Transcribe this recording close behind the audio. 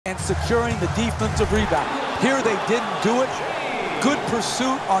and securing the defensive rebound. Here they didn't do it. Good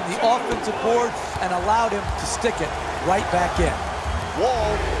pursuit on the offensive board and allowed him to stick it right back in.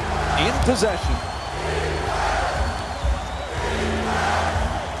 Wall in possession.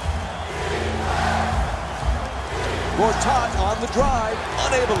 Gortat on the drive,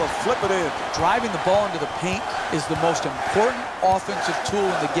 unable to flip it in. Driving the ball into the paint is the most important offensive tool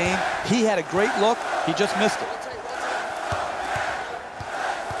in the game. He had a great look, he just missed it.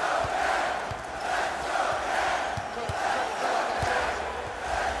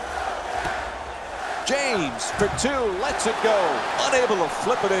 James for two, lets it go. Unable to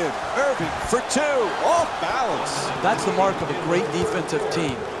flip it in. Irving for two, off balance. That's the mark of a great defensive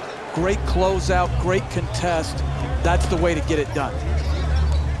team. Great closeout, great contest. That's the way to get it done.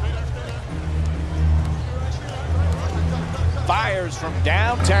 Fires from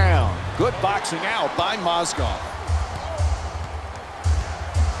downtown. Good boxing out by Mozgov.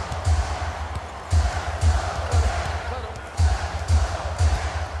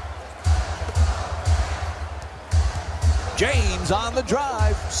 James on the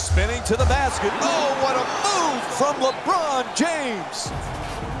drive, spinning to the basket. Oh, what a move from LeBron James.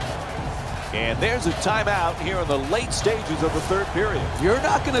 And there's a timeout here in the late stages of the third period. You're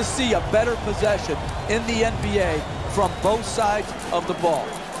not going to see a better possession in the NBA from both sides of the ball.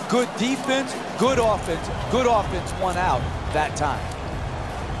 Good defense, good offense won out that time.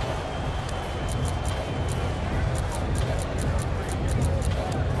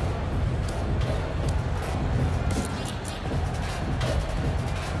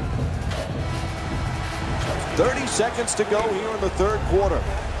 Seconds to go here in the third quarter.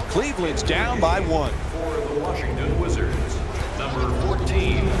 Cleveland's down by 1. For the Washington Wizards, number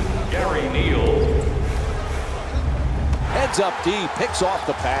 14, Gary Neal. Heads up D, picks off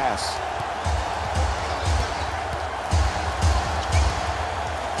the pass.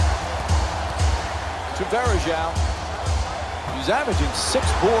 To Varejao. He's averaging 6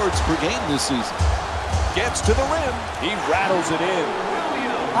 boards per game this season. Gets to the rim. He rattles it in.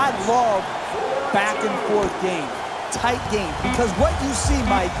 I love back and forth game, tight game, because what you see,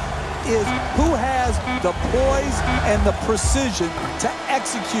 Mike, is who has the poise and the precision to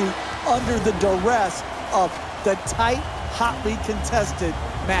execute under the duress of the tight, hotly contested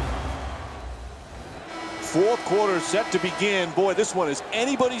match. Fourth quarter set to begin. Boy, this one is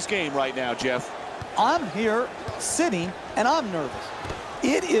anybody's game right now, Jeff. I'm here sitting and I'm nervous.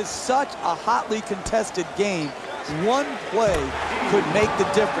 It is such a hotly contested game. One play could make the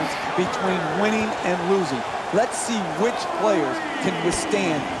difference between winning and losing. Let's see which players can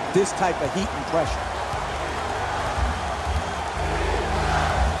withstand this type of heat and pressure.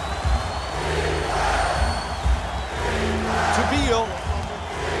 To Beal.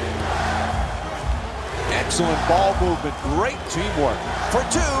 Excellent ball movement, great teamwork. For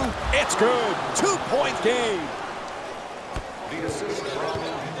two, it's good. 2-point game. The assist from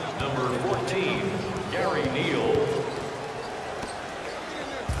number 14, Gary Neal.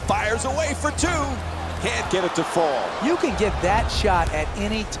 Fires away for two. Can't get it to fall. You can get that shot at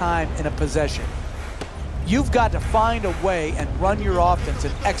any time in a possession. You've got to find a way and run your offense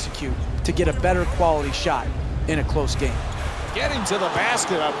and execute to get a better quality shot in a close game. Getting to the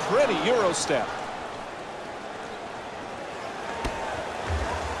basket, a pretty Euro step.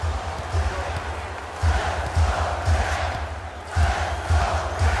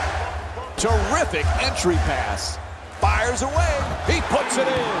 Terrific entry pass. Fires away. He puts it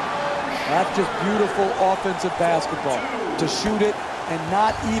in. That's just beautiful offensive basketball. To shoot it and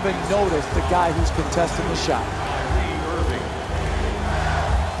not even notice the guy who's contesting the shot.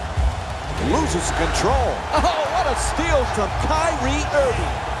 Loses control. Oh, what a steal from Kyrie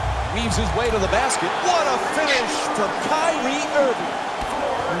Irving. Weaves his way to the basket. What a finish from Kyrie Irving.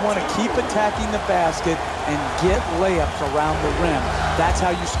 You want to keep attacking the basket and get layups around the rim. That's how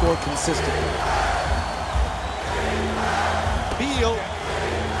you score consistently. Beal.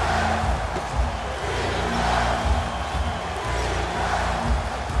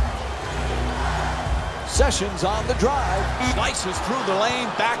 Sessions on the drive. Slices through the lane,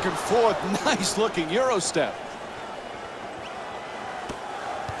 back and forth. Nice looking Euro step.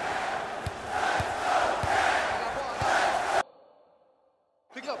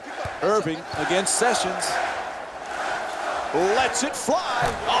 Irving against Sessions. Lets it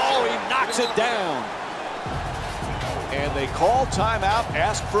fly. Oh, he knocks it down. And they call timeout,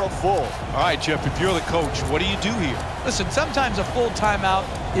 ask for a full. All right, Jeff, if you're the coach, what do you do here? Listen, sometimes a full timeout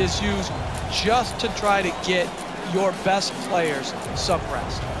is used just to try to get your best players some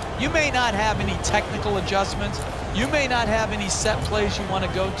rest. You may not have any technical adjustments. You may not have any set plays you want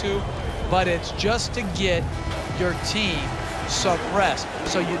to go to, but it's just to get your team some rest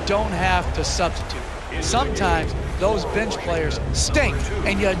so you don't have to substitute. Sometimes those bench players stink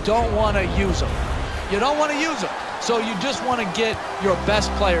and you don't want to use them. You don't want to use them, so you just want to get your best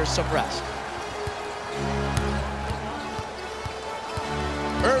players some rest.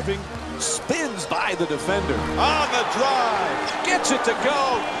 Irving spins by the defender. On the drive. Gets it to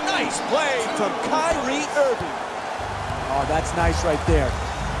go. Nice play from Kyrie Irving. Oh, that's nice right there.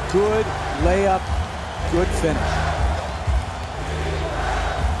 Good layup, good finish.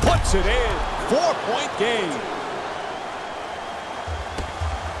 Puts it in. 4-point game.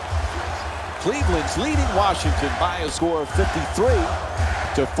 Cleveland's leading Washington by a score of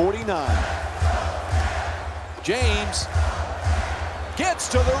 53-49. James gets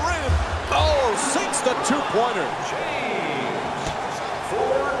to the rim. Oh, sinks the two-pointer. James, 4-2.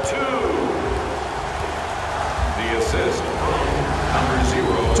 The assist from number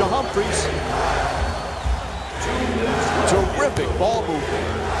 0. To Humphries. 2 minutes left. Terrific ball movement.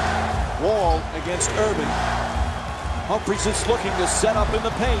 Wall against Irving. Humphries is looking to set up in the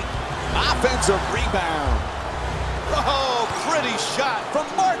paint. Offensive rebound. Oh, pretty shot from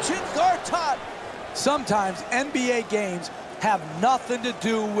Marcin Gortat. Sometimes NBA games have nothing to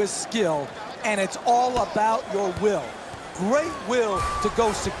do with skill, and it's all about your will. Great will to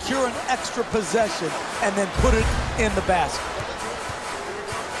go secure an extra possession and then put it in the basket.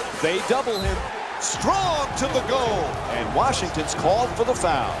 They double him. Strong to the goal. And Washington's called for the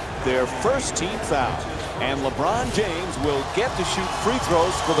foul. Their first team foul. And LeBron James will get to shoot free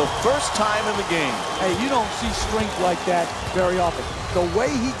throws for the first time in the game. Hey, you don't see strength like that very often. The way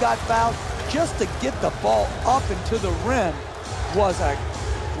he got fouled, just to get the ball up and to the rim, was a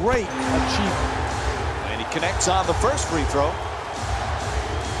great achievement. And he connects on the first free throw.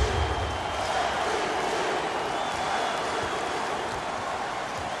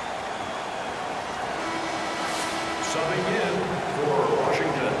 Subbing in for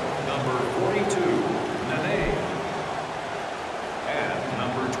Washington, number 42, Nene. And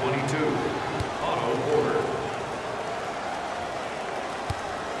number 22, Otto Porter.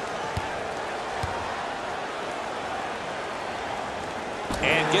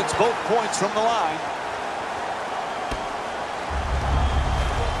 And gets both points from the line.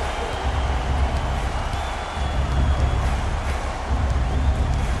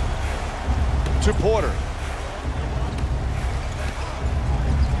 To Porter.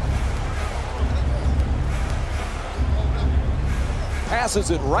 Passes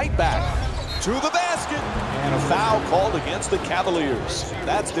it right back to the basket. And a foul called against the Cavaliers.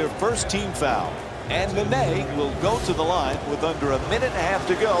 That's their first team foul. And Nene will go to the line with under a minute and a half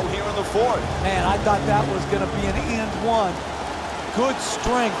to go here in the fourth. Man, I thought that was going to be an and one. Good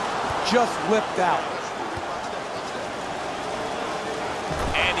strength, just whipped out.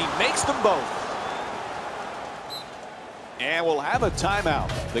 And he makes them both. And we'll have a timeout.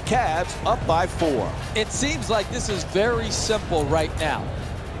 The Cavs up by 4. It seems like this is very simple right now.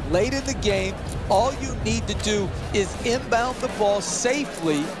 Late in the game, all you need to do is inbound the ball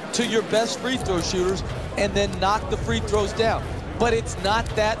safely to your best free throw shooters and then knock the free throws down. But it's not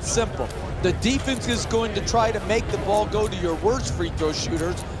that simple. The defense is going to try to make the ball go to your worst free throw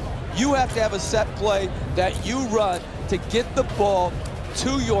shooters. You have to have a set play that you run to get the ball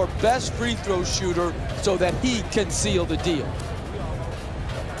to your best free throw shooter so that he can seal the deal.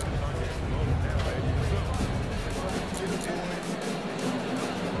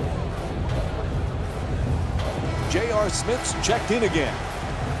 J.R. Smith's checked in again.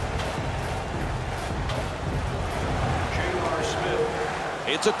 J.R. Smith.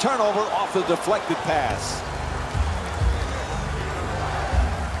 It's a turnover off the deflected pass.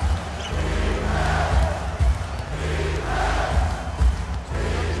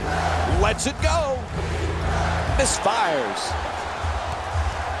 Lets it go. Misfires.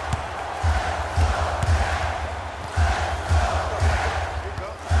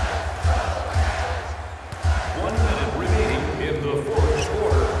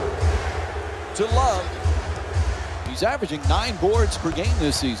 To Love. He's averaging 9 boards per game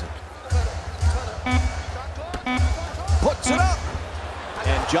this season. Puts it up.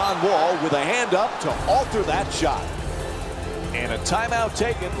 And John Wall with a hand up to alter that shot. And a timeout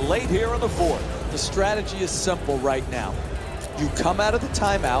taken late here in the fourth. The strategy is simple right now. You come out of the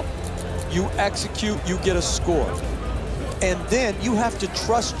timeout, you execute, you get a score. And then you have to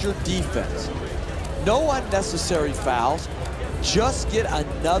trust your defense. No unnecessary fouls. Just get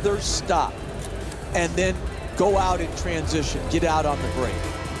another stop. And then go out in transition. Get out on the break.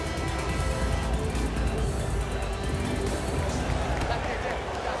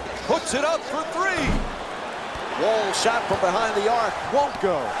 Puts it up for 3. Wall shot from behind the arc. Won't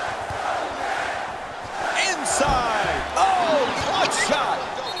go. Inside. Oh, shot.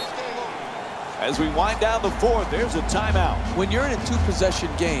 As we wind down the fourth, there's a timeout. When you're in a two-possession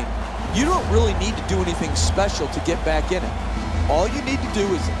game, you don't really need to do anything special to get back in it. All you need to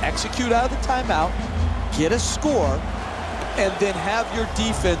do is execute out of the timeout, get a score, and then have your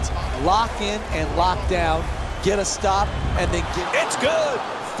defense lock in and lock down, get a stop, and then get... It's good!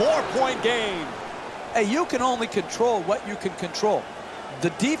 4-point game. Hey, you can only control what you can control. The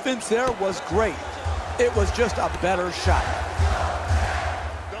defense there was great. It was just a better shot.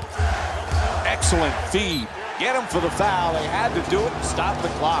 Excellent feed. Get him for the foul. They had to do it and stop the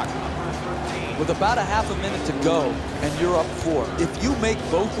clock. With about a half a minute to go and you're up 4, if you make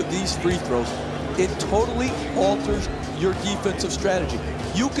both of these free throws, it totally alters your defensive strategy.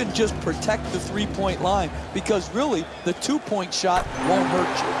 You can just protect the three-point line because really the two-point shot won't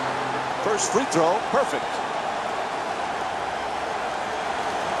hurt you. First free throw, perfect.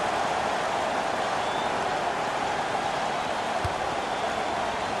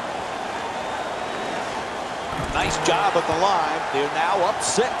 Nice job at the line. They're now up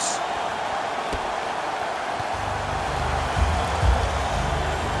 6.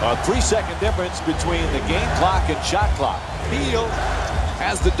 A 3-second difference between the game clock and shot clock. Beal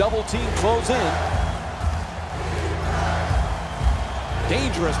has the double team close in.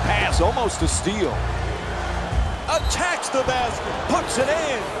 Dangerous pass, almost a steal. Attacks the basket, puts it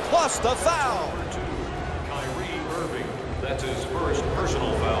in, plus the foul. Kyrie Irving. That's his first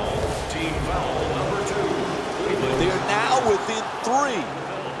personal foul. Team foul number 2. They're now within 3.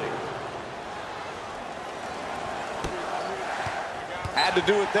 Had to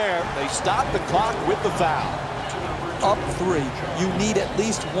do it there. They stopped the clock with the foul. Up 3, you need at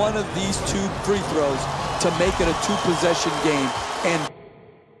least one of these 2 free throws to make it a two-possession game and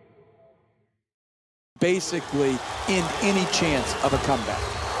basically end any chance of a comeback.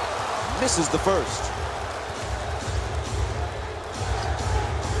 Misses the first.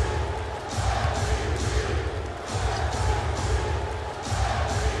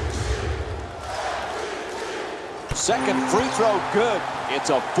 Second free throw, good. It's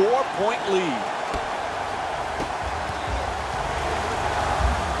a 4-point lead.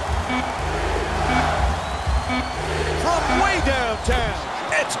 From way downtown,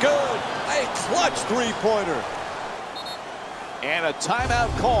 it's good. A clutch three-pointer. And a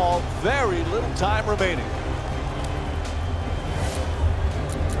timeout call, very little time remaining.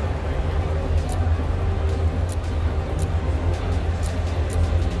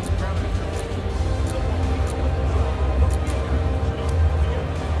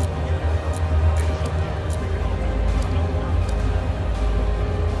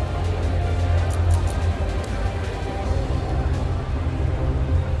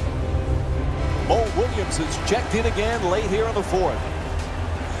 Is checked in again late here in the fourth.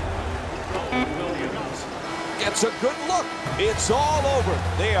 Gets a good look. It's all over.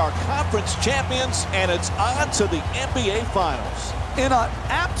 They are conference champions, and it's on to the NBA Finals. In an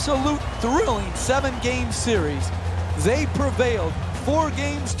absolute thrilling 7-game series, they prevailed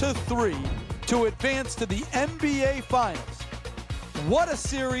 4-3 to advance to the NBA Finals. What a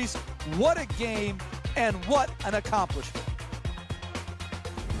series, what a game, and what an accomplishment.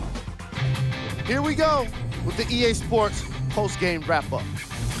 Here we go with the EA Sports post-game wrap-up.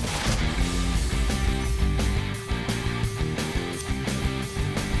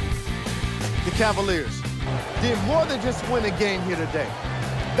 The Cavaliers did more than just win a game here today.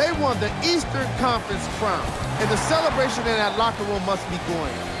 They won the Eastern Conference crown, and the celebration in that locker room must be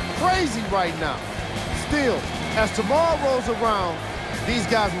going crazy right now. Still, as tomorrow rolls around, these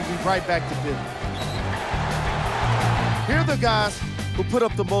guys will be right back to business. Here are the guys who put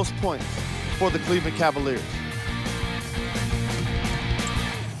up the most points for the Cleveland Cavaliers.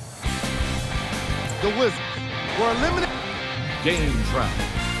 The Wizards were eliminated. Game Trap.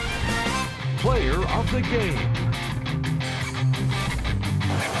 Player of the game.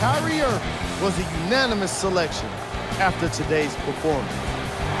 Kyrie Irving was a unanimous selection after today's performance.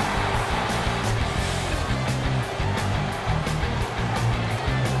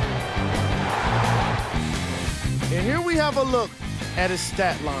 And here we have a look at his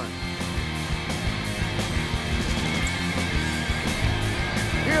stat line.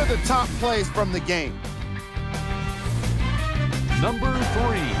 Here are the top plays from the game. Number 3.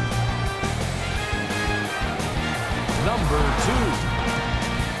 Number 2.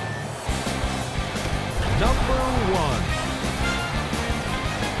 Number 1.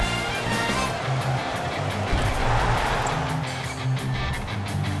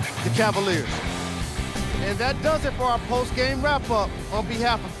 The Cavaliers. And that does it for our post-game wrap-up. On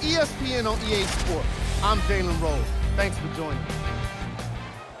behalf of ESPN on EA Sports, I'm Jalen Rose. Thanks for joining us.